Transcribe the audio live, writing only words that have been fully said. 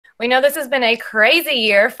We know this has been a crazy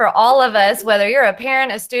year for all of us, whether you're a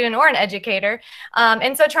parent, a student, or an educator.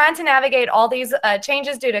 And so trying to navigate all these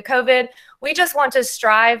changes due to COVID, we just want to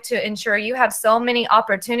strive to ensure you have so many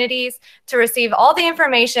opportunities to receive all the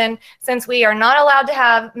information, since we are not allowed to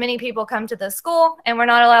have many people come to the school and we're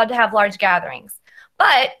not allowed to have large gatherings.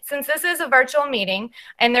 But since this is a virtual meeting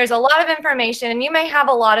and there's a lot of information and you may have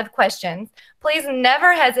a lot of questions, please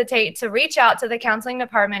never hesitate to reach out to the counseling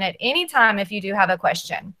department at any time if you do have a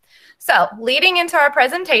question. So leading into our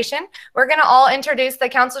presentation, we're going to all introduce, the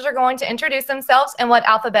counselors are going to introduce themselves and what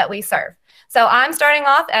alphabet we serve. So I'm starting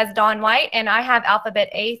off as Dawn White, and I have alphabet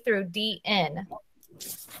A through DN.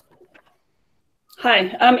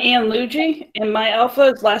 Hi, I'm Ann Luigi, and my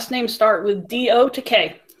alpha's last names start with D-O to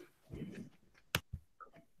K.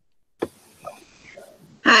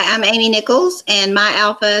 Hi, I'm Amy Nichols, and my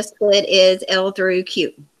alpha split is L through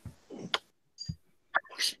Q.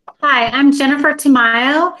 Hi, I'm Jennifer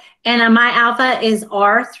Tamayo, and my alpha is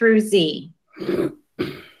R through Z.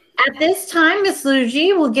 At this time, Ms.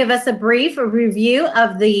 Luigi will give us a brief review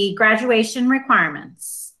of the graduation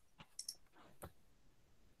requirements.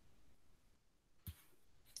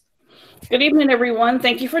 Good evening, everyone.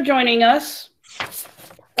 Thank you for joining us.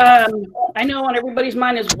 I know on everybody's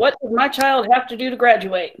mind is, what does my child have to do to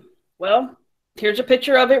graduate? Well, here's a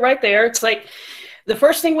picture of it right there. It's like the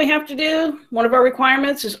first thing we have to do, one of our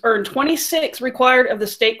requirements, is earn 26 required of the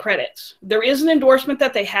state credits. There is an endorsement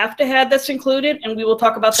that they have to have that's included, and we will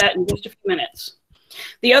talk about that in just a few minutes.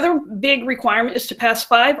 The other big requirement is to pass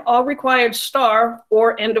 5 all required STAR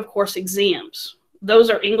or end of course exams. Those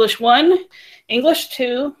are English 1, English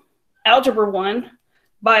 2, Algebra 1,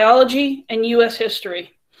 Biology, and US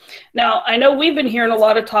History. Now, I know we've been hearing a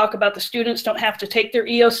lot of talk about the students don't have to take their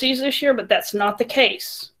EOCs this year, but that's not the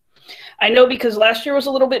case. I know because last year was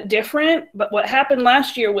a little bit different, but what happened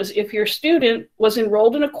last year was if your student was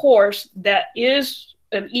enrolled in a course that is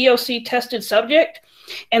an EOC tested subject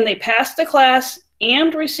and they passed the class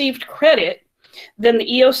and received credit, then the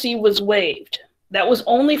EOC was waived. That was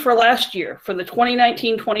only for last year, for the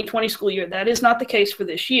 2019-2020 school year. That is not the case for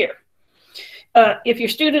this year. If your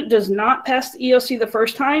student does not pass the EOC the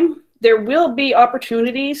first time, there will be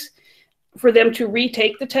opportunities for them to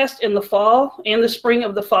retake the test in the fall and the spring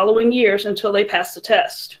of the following years until they pass the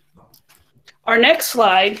test. Our next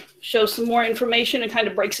slide shows some more information and kind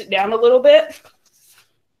of breaks it down a little bit.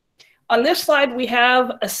 On this slide, we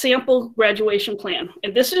have a sample graduation plan,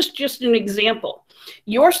 and this is just an example.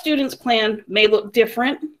 Your student's plan may look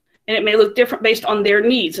different, and it may look different based on their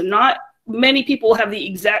needs, and not many people have the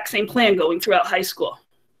exact same plan going throughout high school.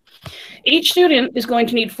 Each student is going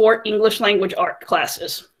to need 4 English language art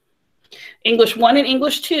classes. English 1 and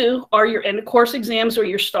English 2 are your end of course exams or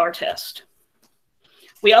your STAR test.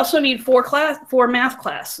 We also need 4 math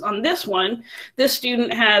class. On this one, this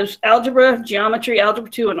student has algebra, geometry,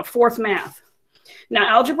 algebra 2, and a 4th math. Now,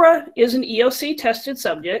 algebra is an EOC tested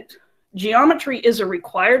subject. Geometry is a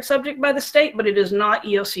required subject by the state, but it is not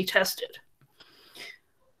EOC tested.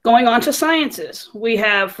 Going on to sciences, we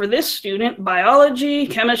have for this student biology,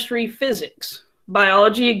 chemistry, physics.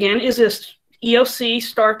 Biology, again, is this EOC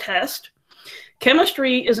STAR test.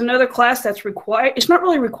 Chemistry is another class that's required. It's not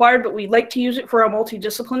really required, but we like to use it for our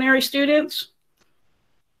multidisciplinary students.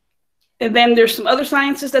 And then there's some other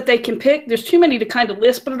sciences that they can pick. There's too many to kind of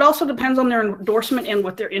list, but it also depends on their endorsement and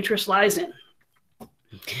what their interest lies in.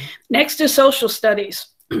 Next is social studies.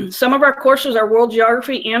 Some of our courses are world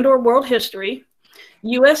geography and or world history,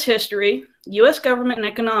 US history, US government, and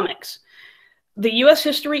economics. The US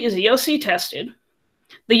history is EOC tested.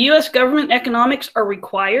 The US government and economics are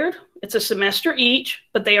required. It's a semester each,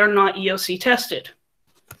 but they are not EOC tested.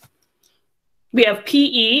 We have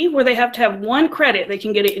PE, where they have to have 1 credit. They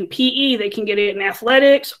can get it in PE, they can get it in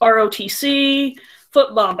athletics, ROTC,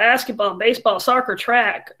 football, basketball, baseball, soccer,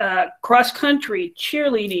 track, cross country,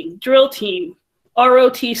 cheerleading, drill team,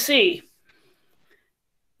 ROTC.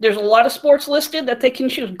 There's a lot of sports listed that they can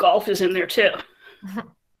choose. Golf is in there too.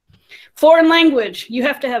 Foreign language, you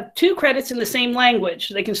have to have 2 credits in the same language.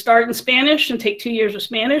 They can start in Spanish and take 2 years of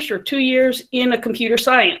Spanish, or 2 years in a computer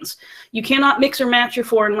science. You cannot mix or match your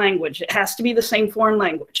foreign language. It has to be the same foreign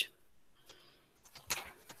language.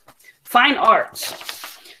 Fine arts.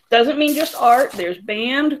 Doesn't mean just art. There's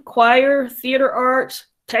band, choir, theater arts,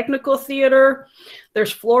 technical theater.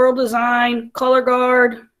 There's floral design, color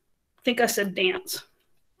guard. I think I said dance.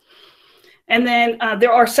 And then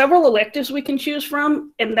there are several electives we can choose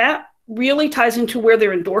from, and that really ties into where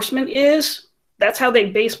their endorsement is. That's how they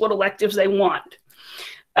base what electives they want.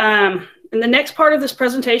 In the next part of this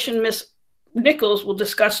presentation, Ms. Nichols will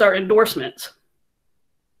discuss our endorsements.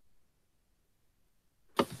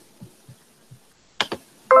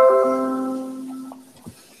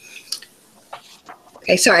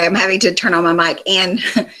 Okay, sorry, I'm having to turn on my mic and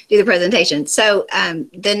do the presentation. So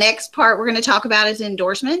the next part we're going to talk about is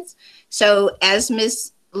endorsements. So as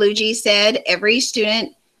Ms. Luigi said, every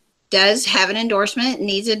student does have an endorsement,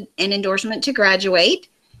 needs an endorsement to graduate.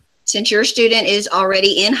 Since your student is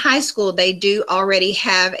already in high school, they do already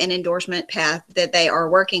have an endorsement path that they are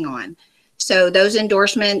working on. So those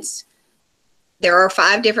endorsements, there are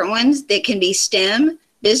 5 different ones that can be STEM,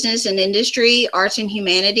 business and industry, arts and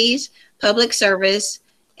humanities, public service,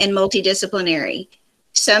 and multidisciplinary.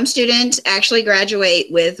 Some students actually graduate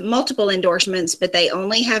with multiple endorsements, but they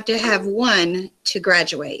only have to have one to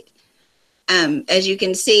graduate. As you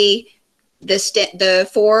can see, the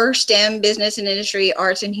 4 STEM, business and industry,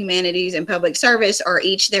 arts and humanities, and public service are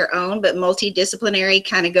each their own, but multidisciplinary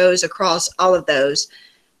kind of goes across all of those.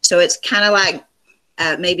 So it's kind of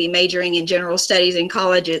like maybe majoring in general studies in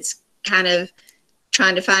college. It's kind of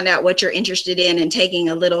trying to find out what you're interested in and taking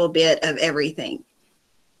a little bit of everything.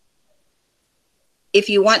 If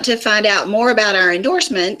you want to find out more about our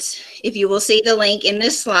endorsements, if you will see the link in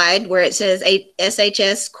this slide where it says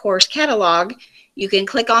SHS course catalog, you can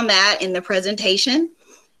click on that in the presentation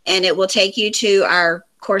and it will take you to our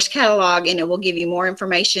course catalog and it will give you more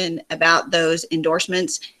information about those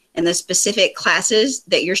endorsements and the specific classes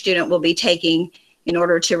that your student will be taking in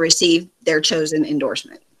order to receive their chosen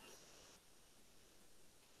endorsement.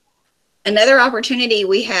 Another opportunity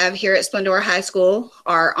we have here at Splendora High School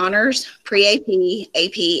are honors, pre-AP,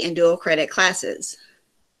 AP, and dual credit classes.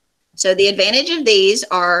 So the advantage of these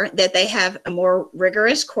are that they have a more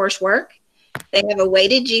rigorous coursework, they have a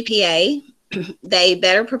weighted GPA, they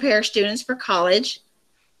better prepare students for college,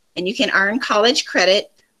 and you can earn college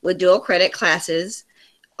credit with dual credit classes.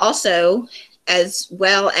 Also, as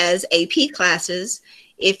well as AP classes,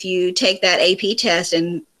 if you take that AP test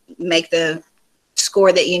and make the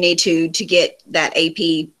score that you need to get that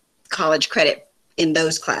AP college credit in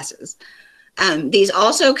those classes. These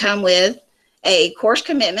also come with a course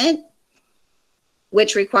commitment,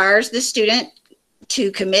 which requires the student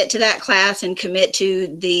to commit to that class and commit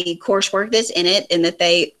to the coursework that's in it, and that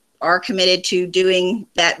they are committed to doing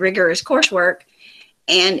that rigorous coursework,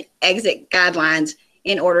 and exit guidelines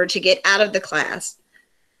in order to get out of the class.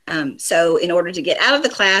 So in order to get out of the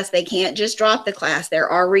class, they can't just drop the class. There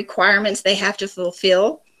are requirements they have to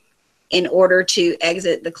fulfill in order to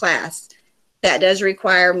exit the class. That does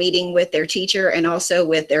require meeting with their teacher and also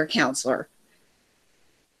with their counselor.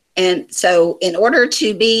 And so in order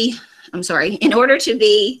to be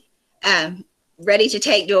ready to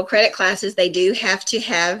take dual credit classes, they do have to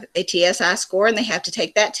have a TSI score and they have to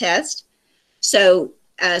take that test. So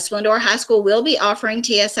Splendora High School will be offering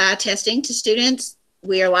TSI testing to students.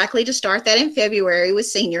 We are likely to start that in February with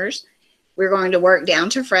seniors. We're going to work down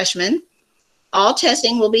to freshmen. All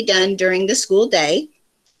testing will be done during the school day.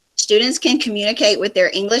 Students can communicate with their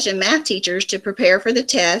English and math teachers to prepare for the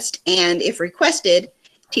test, and if requested,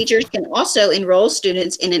 teachers can also enroll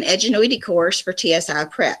students in an Edgenuity course for TSI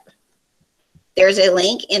prep. There's a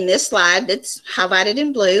link in this slide that's highlighted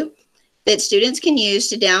in blue that students can use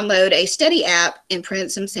to download a study app and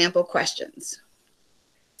print some sample questions.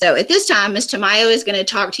 So at this time, Ms. Tamayo is going to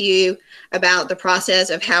talk to you about the process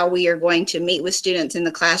of how we are going to meet with students in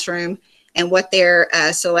the classroom and what their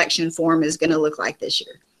selection form is going to look like this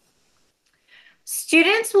year.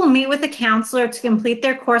 Students will meet with a counselor to complete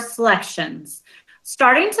their course selections.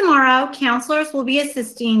 Starting tomorrow, counselors will be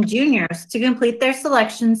assisting juniors to complete their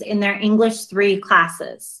selections in their English 3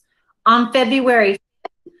 classes. On February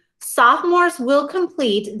 5th, sophomores will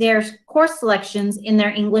complete their course selections in their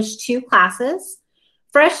English 2 classes.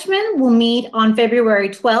 Freshmen will meet on February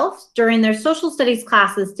 12th during their social studies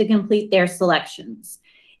classes to complete their selections.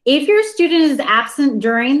 If your student is absent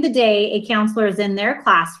during the day a counselor is in their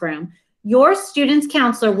classroom, your student's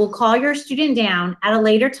counselor will call your student down at a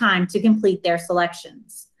later time to complete their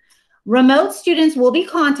selections. Remote students will be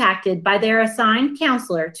contacted by their assigned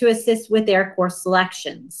counselor to assist with their course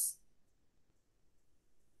selections.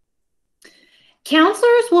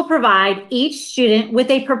 Counselors will provide each student with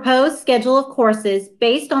a proposed schedule of courses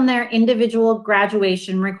based on their individual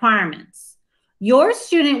graduation requirements. Your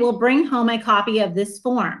student will bring home a copy of this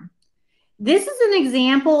form. This is an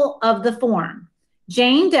example of the form.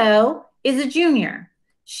 Jane Doe is a junior.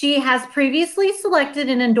 She has previously selected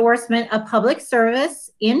an endorsement of public service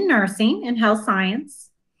in nursing and health science.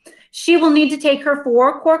 She will need to take her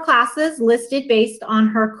 4 core classes listed based on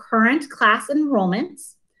her current class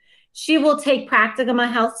enrollments. She will take practicum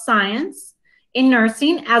of health science in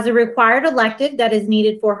nursing as a required elective that is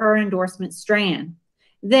needed for her endorsement strand.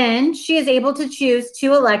 Then she is able to choose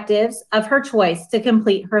 2 electives of her choice to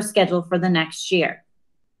complete her schedule for the next year.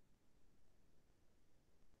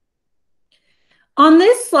 On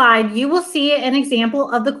this slide, you will see an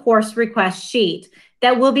example of the course request sheet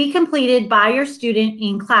that will be completed by your student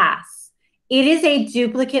in class. It is a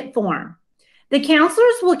duplicate form. The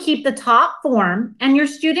counselors will keep the top form and your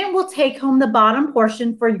student will take home the bottom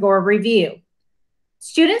portion for your review.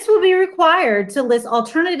 Students will be required to list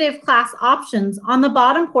alternative class options on the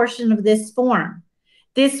bottom portion of this form.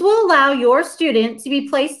 This will allow your student to be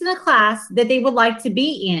placed in a class that they would like to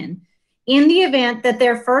be in the event that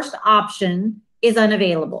their first option is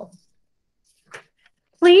unavailable.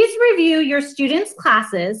 Please review your student's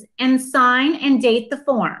classes and sign and date the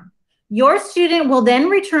form. Your student will then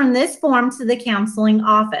return this form to the counseling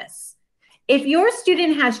office. If your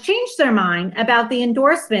student has changed their mind about the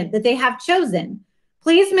endorsement that they have chosen,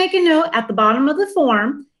 please make a note at the bottom of the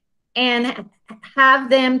form and have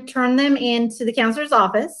them turn them into the counselor's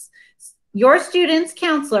office. Your student's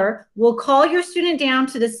counselor will call your student down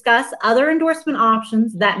to discuss other endorsement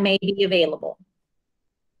options that may be available.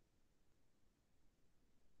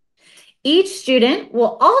 Each student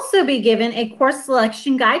will also be given a course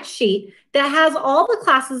selection guide sheet that has all the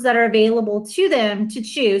classes that are available to them to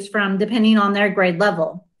choose from depending on their grade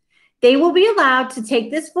level. They will be allowed to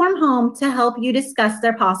take this form home to help you discuss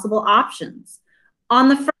their possible options. On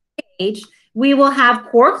the front page, we will have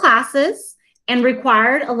core classes and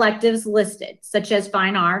required electives listed, such as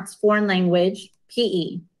fine arts, foreign language,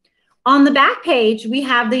 PE. On the back page, we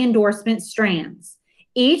have the endorsement strands.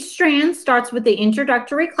 Each strand starts with the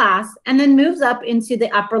introductory class and then moves up into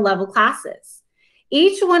the upper level classes.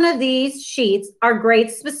 Each one of these sheets are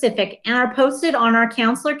grade specific and are posted on our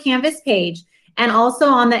Counselor Canvas page and also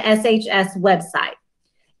on the SHS website.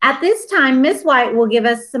 At this time, Ms. White will give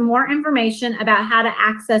us some more information about how to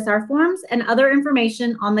access our forms and other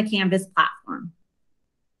information on the Canvas platform.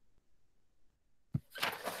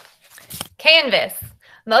 Canvas.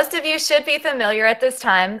 Most of you should be familiar at this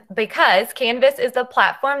time because Canvas is the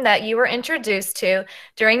platform that you were introduced to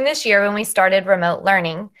during this year when we started remote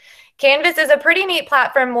learning. Canvas is a pretty neat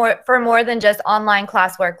platform for more than just online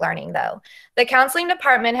classwork learning, though. The counseling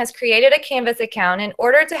department has created a Canvas account in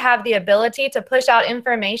order to have the ability to push out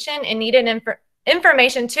information and needed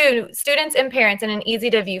information to students and parents in an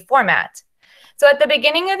easy-to-view format. So at the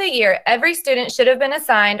beginning of the year, every student should have been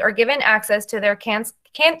assigned or given access to their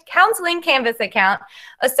counseling Canvas account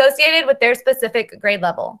associated with their specific grade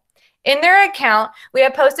level. In their account, we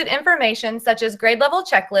have posted information such as grade level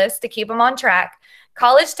checklists to keep them on track,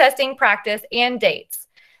 college testing practice, and dates.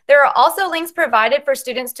 There are also links provided for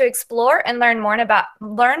students to explore and learn more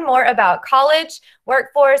about college,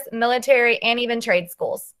 workforce, military, and even trade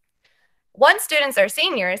schools. Once students are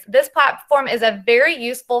seniors, this platform is a very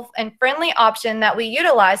useful and friendly option that we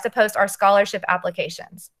utilize to post our scholarship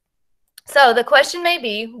applications. So the question may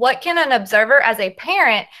be, what can an observer as a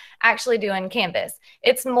parent actually do in Canvas?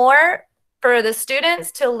 It's more for the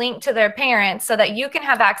students to link to their parents so that you can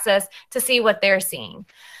have access to see what they're seeing.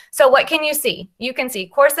 So what can you see? You can see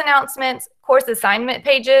course announcements, course assignment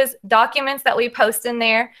pages, documents that we post in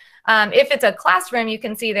there. If it's a classroom, you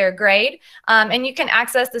can see their grade, and you can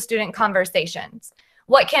access the student conversations.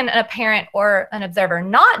 What can a parent or an observer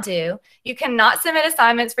not do? You cannot submit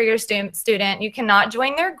assignments for your student. You cannot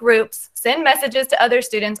join their groups, send messages to other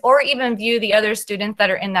students, or even view the other students that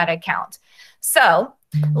are in that account. So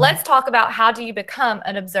let's talk about how do you become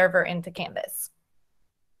an observer into Canvas.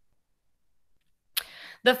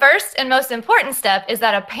 The first and most important step is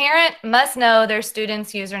that a parent must know their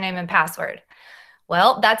student's username and password.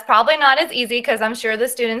 Well, that's probably not as easy because I'm sure the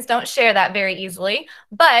students don't share that very easily,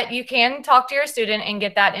 but you can talk to your student and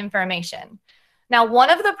get that information. Now, one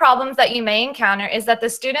of the problems that you may encounter is that the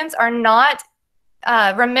students are not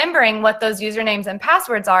remembering what those usernames and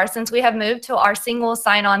passwords are since we have moved to our single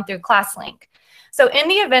sign-on through ClassLink. So in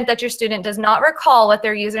the event that your student does not recall what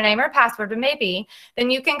their username or password may be,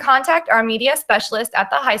 then you can contact our media specialist at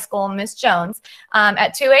the high school, Ms. Jones,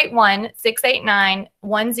 at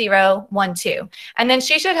 281-689-1012. And then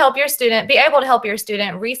she should help your student, be able to help your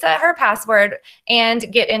student reset her password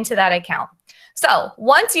and get into that account. So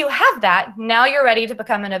once you have that, now you're ready to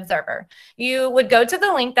become an observer. You would go to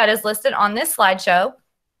the link that is listed on this slideshow,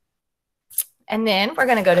 and then we're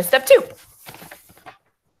going to go to step 2.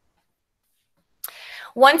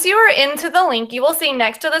 Once you are into the link, you will see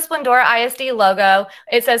next to the Splendora ISD logo,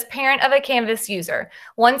 it says Parent of a Canvas User.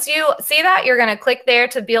 Once you see that, you're going to click there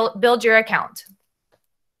to build your account.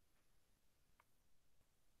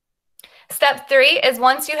 Step 3 is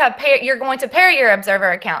once you have you're going to pair your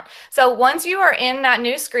observer account. So once you are in that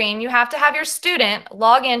new screen, you have to have your student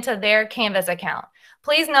log into their Canvas account.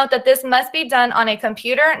 Please note that this must be done on a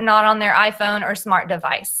computer, not on their iPhone or smart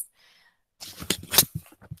device.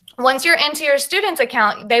 Once you're into your student's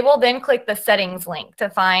account, they will then click the settings link to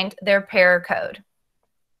find their pair code.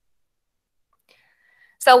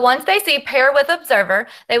 So once they see pair with observer,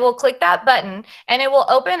 they will click that button and it will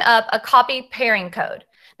open up a copy pairing code.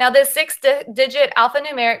 Now this 6-digit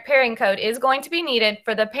alphanumeric pairing code is going to be needed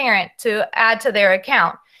for the parent to add to their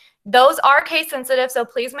account. Those are case sensitive, so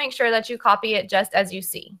please make sure that you copy it just as you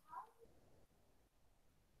see.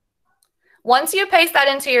 Once you paste that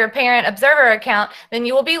into your parent observer account, then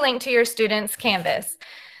you will be linked to your student's Canvas.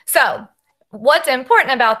 So what's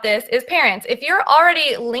important about this is parents, if you're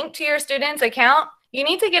already linked to your student's account, you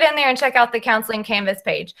need to get in there and check out the Counseling Canvas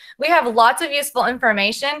page. We have lots of useful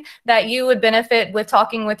information that you would benefit with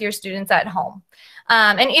talking with your students at home.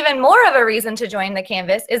 And even more of a reason to join the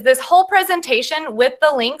Canvas is this whole presentation with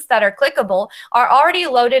the links that are clickable are already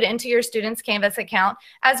loaded into your student's Canvas account,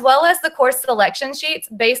 as well as the course selection sheets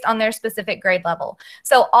based on their specific grade level.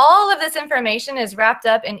 So all of this information is wrapped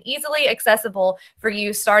up and easily accessible for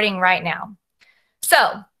you starting right now.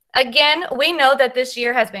 So again, we know that this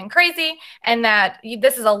year has been crazy and that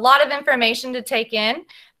this is a lot of information to take in,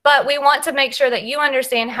 but we want to make sure that you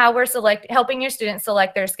understand how we're helping your students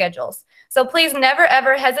select their schedules. So please never,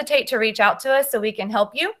 ever hesitate to reach out to us so we can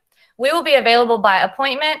help you. We will be available by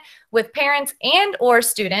appointment with parents and or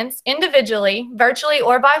students individually, virtually,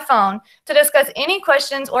 or by phone to discuss any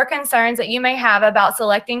questions or concerns that you may have about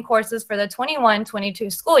selecting courses for the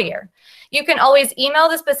 21-22 school year. You can always email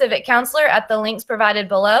the specific counselor at the links provided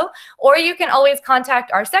below, or you can always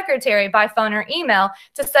contact our secretary by phone or email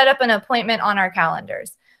to set up an appointment on our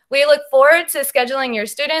calendars. We look forward to scheduling your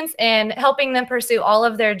students and helping them pursue all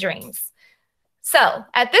of their dreams. So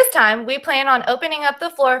at this time, we plan on opening up the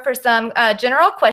floor for some general questions.